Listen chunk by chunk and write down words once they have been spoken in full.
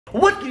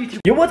What can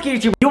YouTube? Yo, what can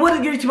YouTube? Yo,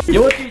 what can YouTube?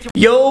 Yo, what can YouTube?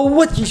 Yo,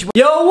 what can YouTube?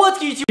 Yo, what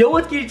can YouTube? Yo,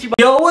 what can YouTube?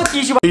 Yo, what can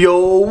YouTube?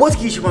 Yo, what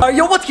can YouTube?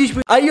 Yo, what can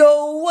YouTube? Yo,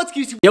 what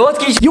can YouTube? Yo, what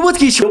can YouTube? Yo, what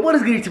can YouTube? What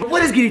is good YouTube?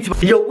 What is good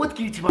YouTube? Yo, what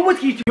can YouTube? What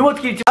can YouTube? Yo, what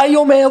can YouTube?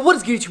 Yo, man, what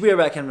is good YouTube? We are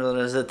back in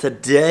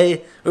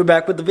today. We're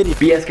back with the video.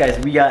 But yes, guys,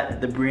 we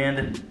got the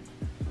brand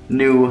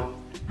new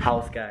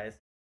house, guys.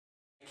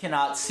 I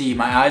cannot see.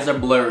 My eyes are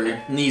blurry.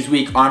 Knees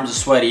weak. Arms are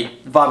sweaty.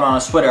 Vibing on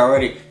a sweater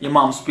already. Your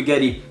mom's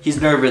spaghetti.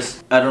 He's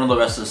nervous. I don't know the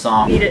rest of the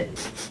song. Eat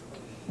it.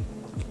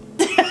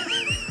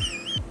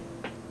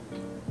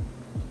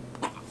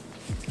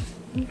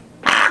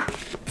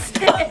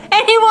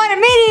 And he wanted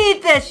me to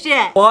eat this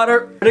shit.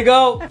 Water, where'd it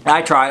go?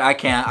 I tried, I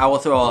can't, I will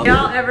throw up.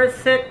 Y'all ever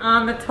sit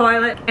on the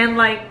toilet and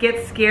like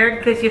get scared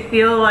because you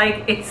feel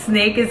like a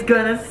snake is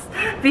gonna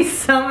be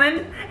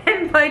summoned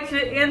and bite you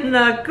in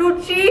the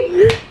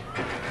coochie?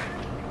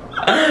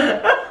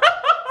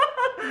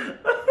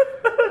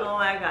 Oh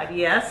my god,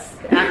 yes,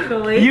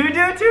 actually. You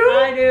do too?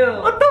 I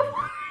do. What the f?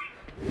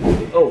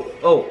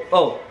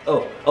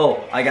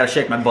 Oh, I gotta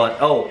shake my butt.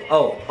 Oh.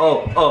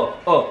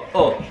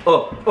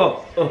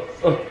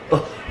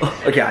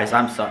 Okay, guys,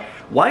 I'm sorry.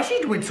 Why is she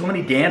doing so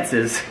many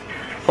dances?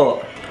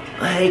 Oh,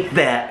 like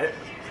that.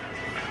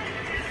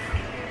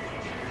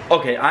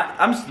 Okay,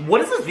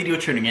 what is this video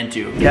turning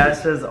into?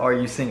 Cass says, are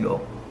you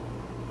single?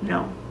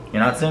 No.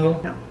 You're not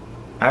single? No.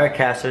 Alright,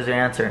 Cass, there's your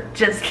answer.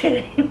 Just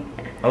kidding.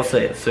 I'll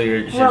say it. So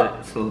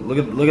so look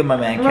at my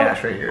man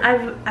Cash right here.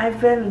 I've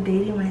been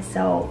dating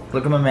myself.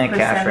 Look at my man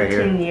Cash right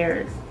here. 17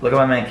 years. Look at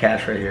my man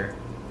Cash right here.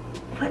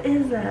 What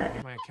is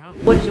that? My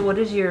account. What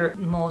is your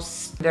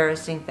most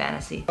embarrassing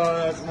fantasy?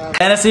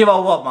 Fantasy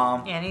about what,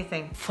 Mom?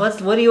 Anything. What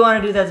do you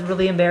want to do that's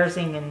really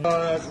embarrassing and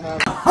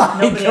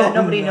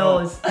nobody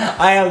knows?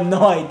 I have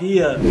no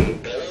idea.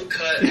 Bowl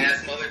cut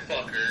ass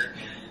motherfucker.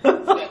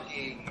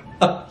 Fucking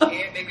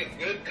can't make a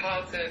good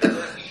content.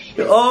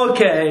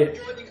 Okay.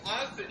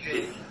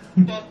 Oxygen.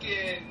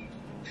 Fucking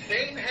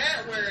same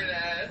hat wearing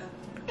ass.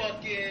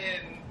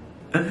 Fucking.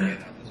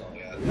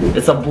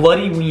 It's a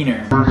bloody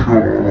wiener.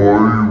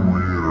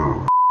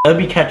 That'd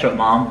be ketchup,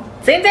 Mom.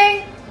 Same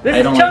thing. This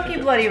is chunky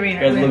like bloody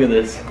wiener. Guys, look at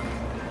this.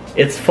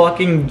 It's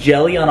fucking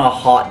jelly on a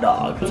hot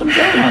dog. Put some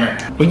jelly on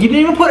it. But you didn't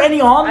even put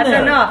any on there.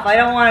 That's enough. I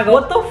don't want to go.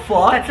 What the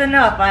fuck? That's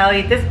enough. I'll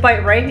eat this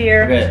bite right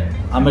here. Okay,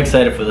 I'm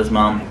excited for this,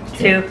 Mom.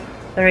 2,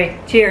 3.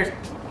 Cheers.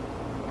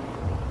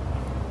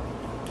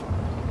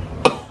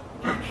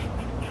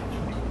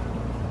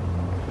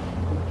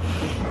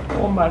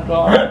 Oh my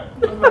god.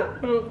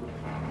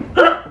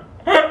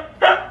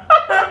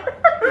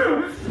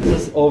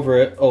 This is over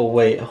it. Oh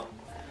wait.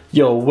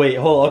 Yo, wait,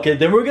 hold on. Okay,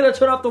 then we're gonna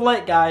turn off the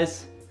light,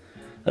 guys.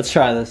 Let's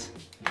try this.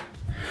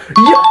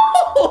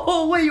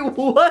 Yo! Wait,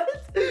 what?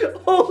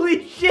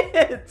 Holy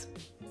shit!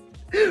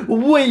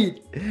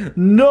 Wait,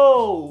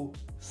 no!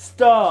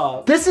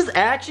 Stop. This is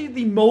actually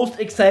the most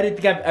exciting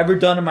thing I've ever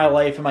done in my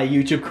life, in my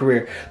YouTube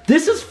career.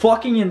 This is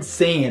fucking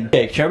insane.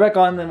 Okay, turn it back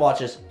on and then watch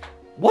this.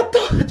 What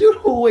the?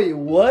 Dude, wait,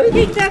 what?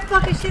 Take that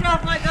fucking shit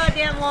off my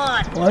goddamn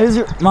lawn. Why is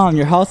your... Mom,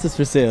 your house is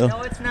for sale.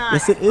 No, it's not.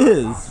 Yes, it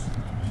is.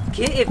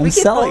 If I'm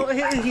selling.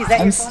 Is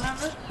that your phone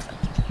number?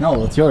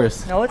 No, it's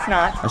yours. No, it's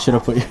not. I should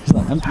have put yours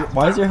on.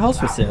 Why is your house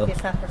for sale?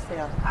 It's not for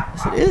sale.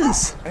 Yes, it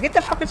is. Get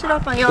the fucking shit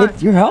off my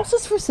yard. Your house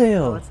is for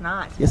sale. No, it's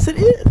not. Yes, it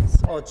is.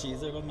 Oh,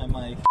 jeez, there goes my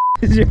mic.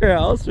 Is your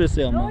house for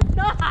sale, Mom? No, it's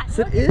not. Yes,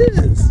 it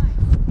is.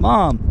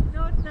 Mom,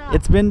 No, it's not.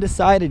 it's been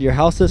decided. Your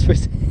house is for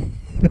sale.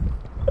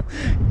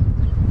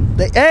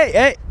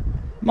 Hey,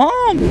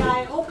 Mom. Yeah,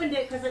 I opened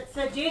it because it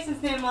said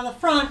Jason's name on the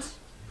front.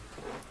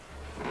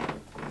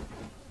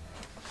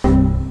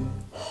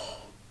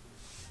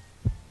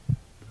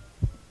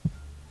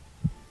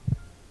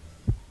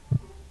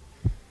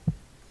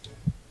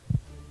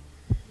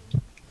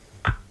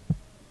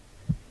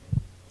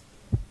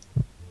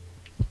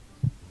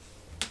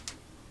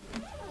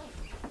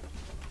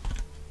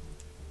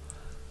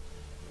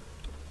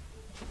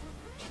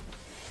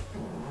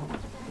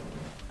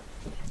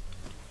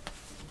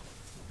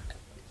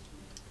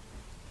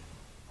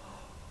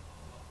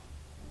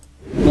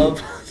 Love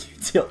how you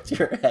tilt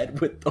your head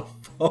with the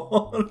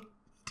phone.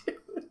 Dude.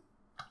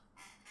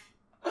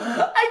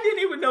 I didn't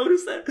even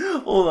notice that.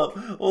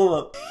 Hold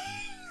up.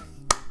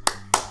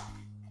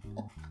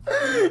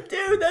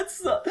 Dude,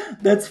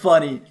 that's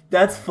funny.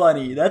 That's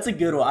funny. That's a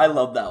good one. I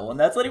love that one.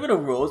 That's not even a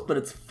roast, but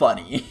it's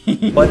funny.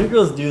 Why do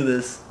girls do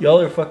this? Y'all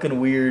are fucking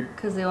weird.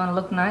 Because they want to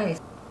look nice.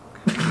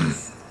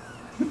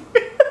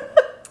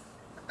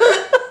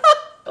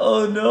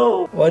 Oh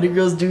no. Why do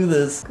girls do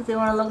this? Because they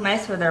want to look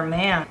nice for their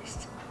man.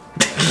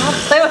 Don't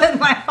play with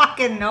my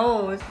fucking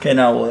nose. Okay,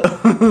 now what?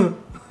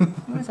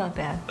 That's not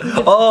bad.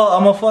 Oh,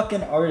 I'm a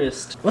fucking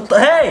artist. What the?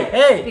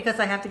 Hey! Because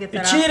I have to get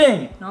You're that out.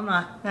 cheating! No, I'm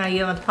not. Now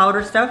you want the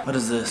powder stuff? What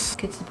is this?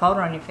 Gets the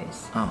powder on your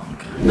face. Oh,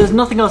 okay. There's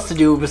nothing else to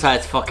do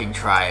besides fucking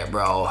try it,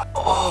 bro.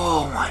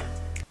 Oh my.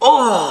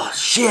 Oh,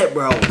 shit,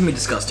 bro. It's gonna be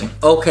disgusting.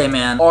 Okay,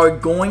 man. Are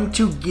going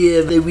to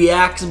give the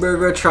Reacts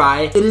burger a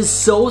try. It is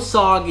so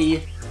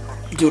soggy.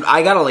 Dude,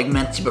 I gotta like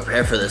mentally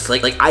prepare for this.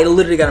 Like I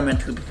literally gotta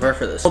mentally prepare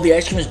for this. Oh, the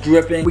ice cream is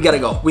dripping. We gotta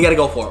go. We gotta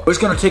go for it. We're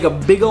just gonna take a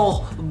big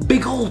old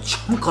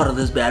chunk out of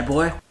this bad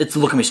boy. It's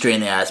looking me straight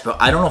in the eyes, bro.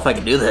 I don't know if I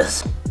can do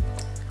this.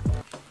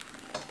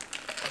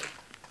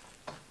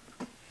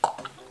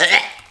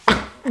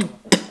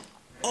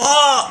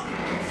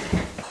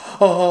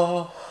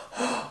 Oh,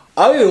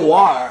 I need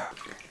water.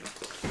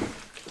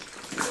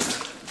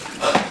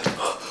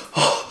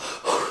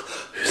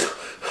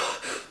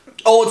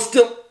 Oh,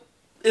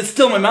 it's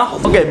still in my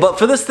mouth. Okay, but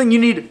for this thing you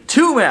need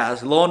 2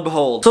 masks, lo and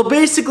behold. So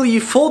basically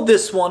you fold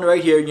this one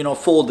right here, you know,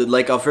 folded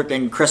like a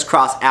freaking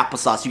crisscross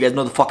applesauce. You guys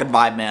know the fucking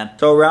vibe, man.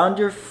 So around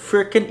your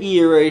freaking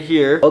ear right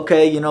here.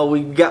 Okay, you know,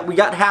 we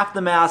got half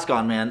the mask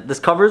on, man. This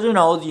covers your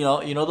nose, you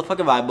know the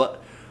fucking vibe,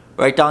 but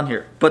right down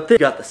here. But then you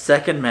got the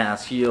second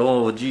mask.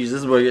 Oh geez,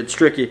 this is where it gets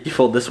tricky. You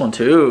fold this one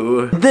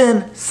too.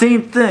 Then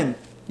same thing.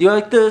 You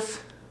like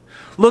this?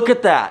 Look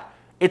at that.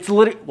 It's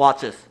literally,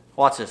 watch this.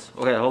 Watch this.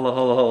 Okay, hold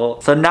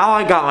on. So now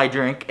I got my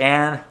drink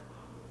and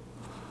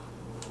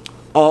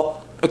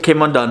oh, okay,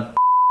 I'm done.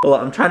 Hold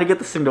on, I'm trying to get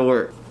this thing to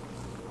work.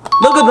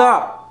 Look at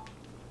that.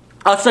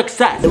 A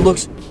success. It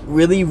looks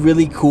really,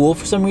 really cool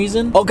for some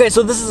reason. Okay,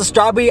 so this is a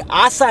strawberry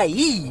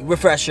acai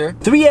refresher.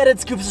 3 added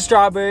scoops of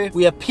strawberry.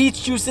 We have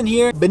peach juice in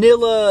here,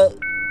 vanilla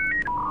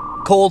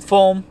cold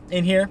foam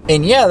in here.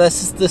 And yeah,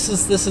 this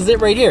is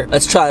it right here.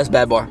 Let's try this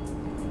bad boy.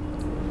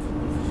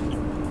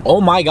 Oh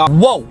my god.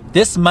 Whoa,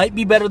 this might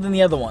be better than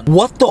the other one.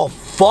 What the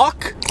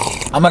fuck?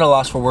 I'm at a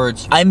loss for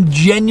words. I'm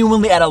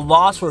genuinely at a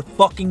loss for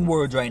fucking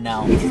words right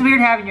now. It's just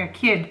weird having your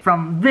kid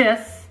from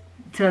this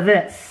to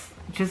this.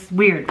 Just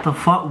weird. The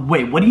fuck?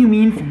 Wait, what do you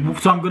mean?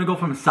 So I'm gonna go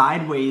from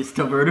sideways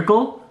to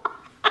vertical?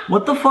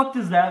 What the fuck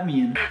does that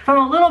mean?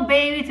 From a little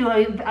baby to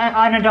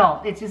an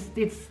adult. It's just,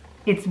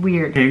 it's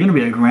weird. Hey, you're gonna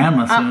be a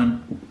grandma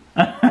soon.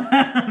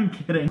 I'm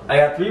kidding. I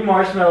got 3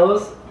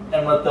 marshmallows, and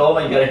I'm gonna throw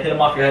them, and you gotta hit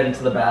them off your head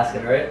into the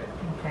basket, right?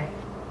 Okay.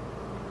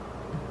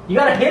 You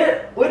gotta hit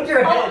it with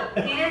your head.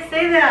 Oh, you didn't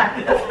say that.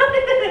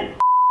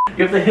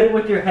 You have to hit it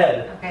with your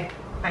head. Okay,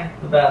 fine.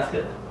 The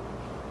basket.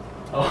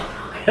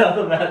 Oh, get out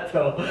the mat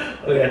though.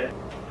 Okay.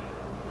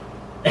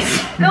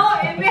 No,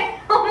 it made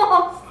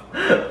almost.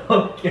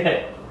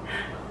 Okay.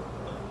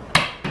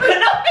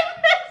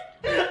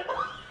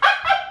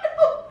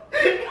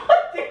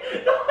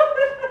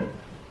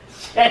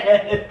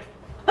 Shit.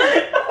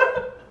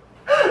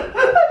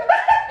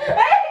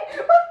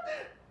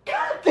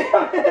 God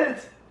damn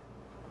it.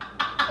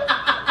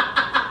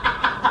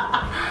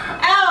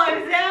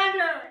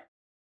 Alexander.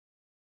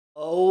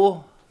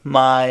 Oh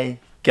my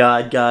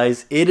god,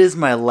 guys, it is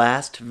my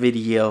last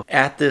video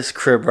at this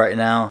crib right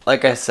now.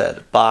 Like I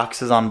said,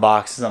 boxes on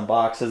boxes on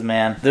boxes,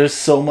 man. There's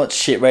so much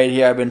shit right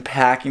here. I've been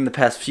packing the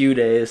past few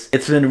days.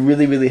 It's been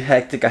really, really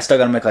hectic. I still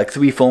gotta make like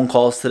 3 phone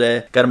calls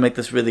today. Gotta make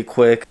this really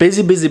quick.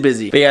 Busy.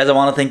 But guys, I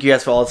want to thank you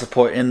guys for all the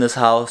support in this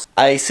house.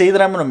 I say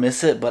that I'm gonna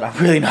miss it, but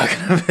I'm really not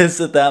gonna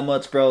miss it that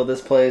much, bro. This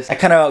place, I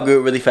kind of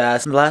outgrew it really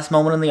fast. The last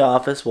moment in the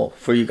office, well,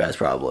 for you guys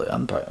probably.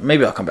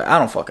 Maybe I'll come back. I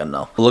don't fucking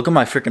know. But look at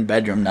my freaking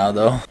bedroom now,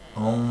 though.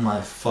 Oh my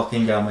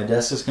fucking god, my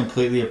desk is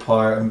completely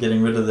apart. I'm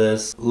getting rid of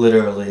this.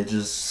 Literally,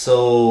 just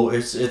so,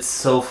 it's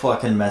so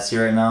fucking messy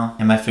right now.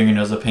 And my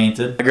fingernails are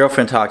painted. My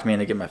girlfriend talked me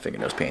into getting my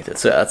fingernails painted,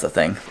 so that's a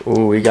thing.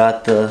 Ooh, we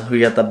got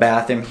the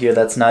bathroom here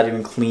that's not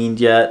even cleaned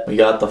yet. We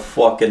got the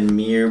fucking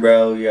mirror,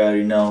 bro. You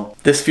already know.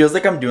 This feels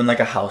like I'm doing like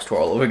a house tour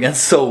all over again. It's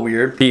so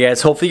weird. But you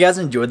guys, hopefully you guys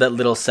enjoyed that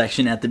little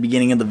section at the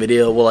beginning of the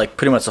video. Well, like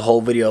pretty much the whole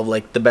video of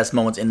like the best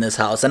moments in this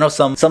house. I know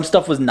some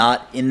stuff was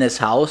not in this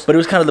house, but it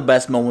was kind of the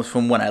best moments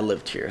from when I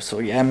lived here. So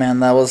yeah,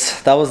 man, that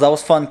was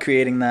fun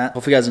creating that.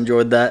 Hopefully you guys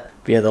enjoyed that.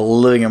 But yeah, the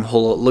living room,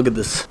 look at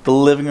this. The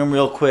living room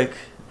real quick.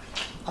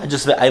 I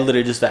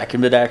literally just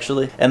vacuumed it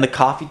actually. And the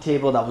coffee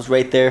table that was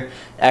right there,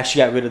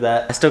 actually got rid of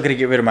that. I still gotta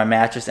get rid of my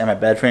mattress and my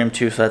bed frame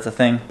too, so that's a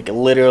thing. Like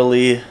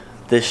literally,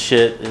 this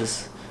shit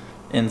is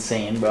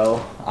insane,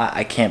 bro.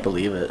 I can't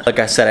believe it. Like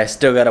I said, I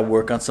still gotta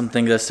work on some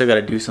things. I still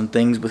gotta do some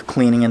things with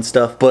cleaning and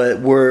stuff, but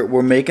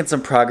we're making some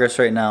progress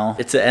right now.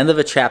 It's the end of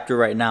a chapter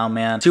right now,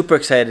 man. Super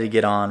excited to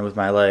get on with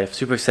my life.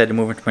 Super excited to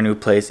move into my new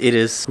place. It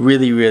is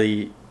really,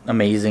 really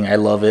amazing. I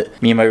love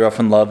it. Me and my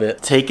girlfriend love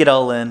it. Take it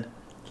all in.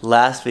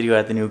 Last video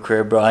at the new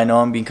crib, bro. I know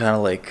I'm being kind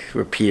of like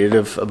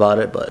repetitive about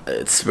it, but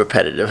it's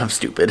repetitive. I'm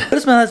stupid. But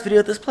it's my last video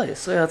at this place,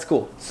 so yeah, that's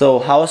cool. So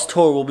house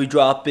tour will be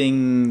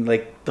dropping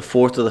like the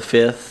 4th or the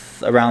 5th,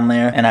 around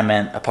there, and I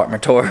meant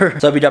apartment tour.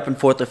 So I'll be dropping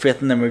 4th or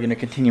 5th, and then we're gonna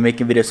continue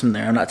making videos from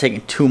there. I'm not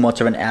taking too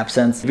much of an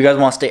absence. If you guys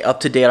want to stay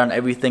up to date on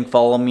everything,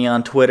 follow me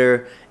on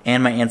Twitter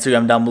and my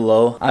Instagram down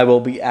below. I will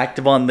be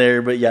active on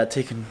there, but yeah,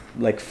 taking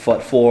like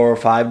 4 or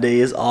 5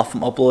 days off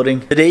from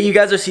uploading. The day you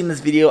guys are seeing this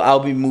video, I'll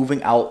be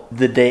moving out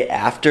the day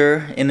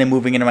after, and then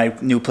moving into my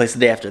new place the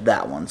day after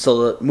that one.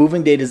 So the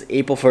moving date is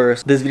April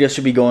 1st. This video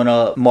should be going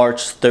up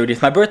March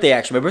 30th. My birthday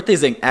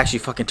is actually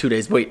fucking 2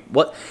 days. Wait,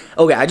 what?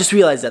 Okay, I just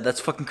realized that. That's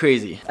fucking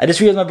crazy. I just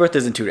realized my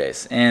birthday's in 2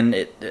 days,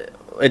 and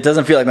it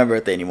doesn't feel like my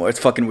birthday anymore. It's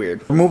fucking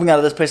weird. We're moving out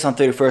of this place on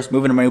 31st,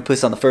 moving to my new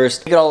place on the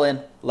 1st. Take it all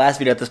in. Last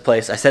video at this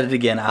place. I said it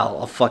again.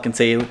 I'll fucking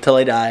say it till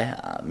I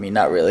die. I mean,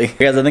 not really.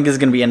 Guys, I think this is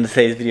gonna be the end of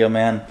today's video,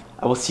 man.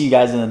 I will see you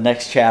guys in the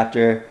next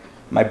chapter.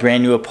 My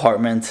brand new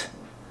apartment.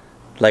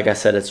 Like I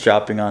said, it's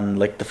dropping on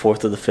like the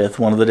 4th or the 5th,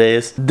 one of the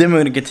days. Then we're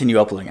gonna continue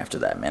uploading after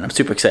that, man. I'm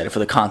super excited for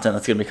the content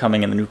that's gonna be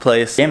coming in the new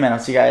place. Yeah, man, I'll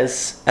see you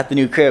guys at the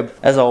new crib.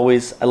 As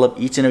always, I love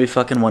each and every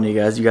fucking one of you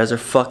guys. You guys are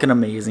fucking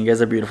amazing. You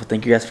guys are beautiful.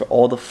 Thank you guys for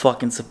all the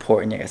fucking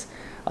support. And yeah, guys,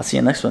 I'll see you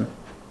in the next one.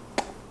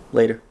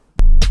 Later.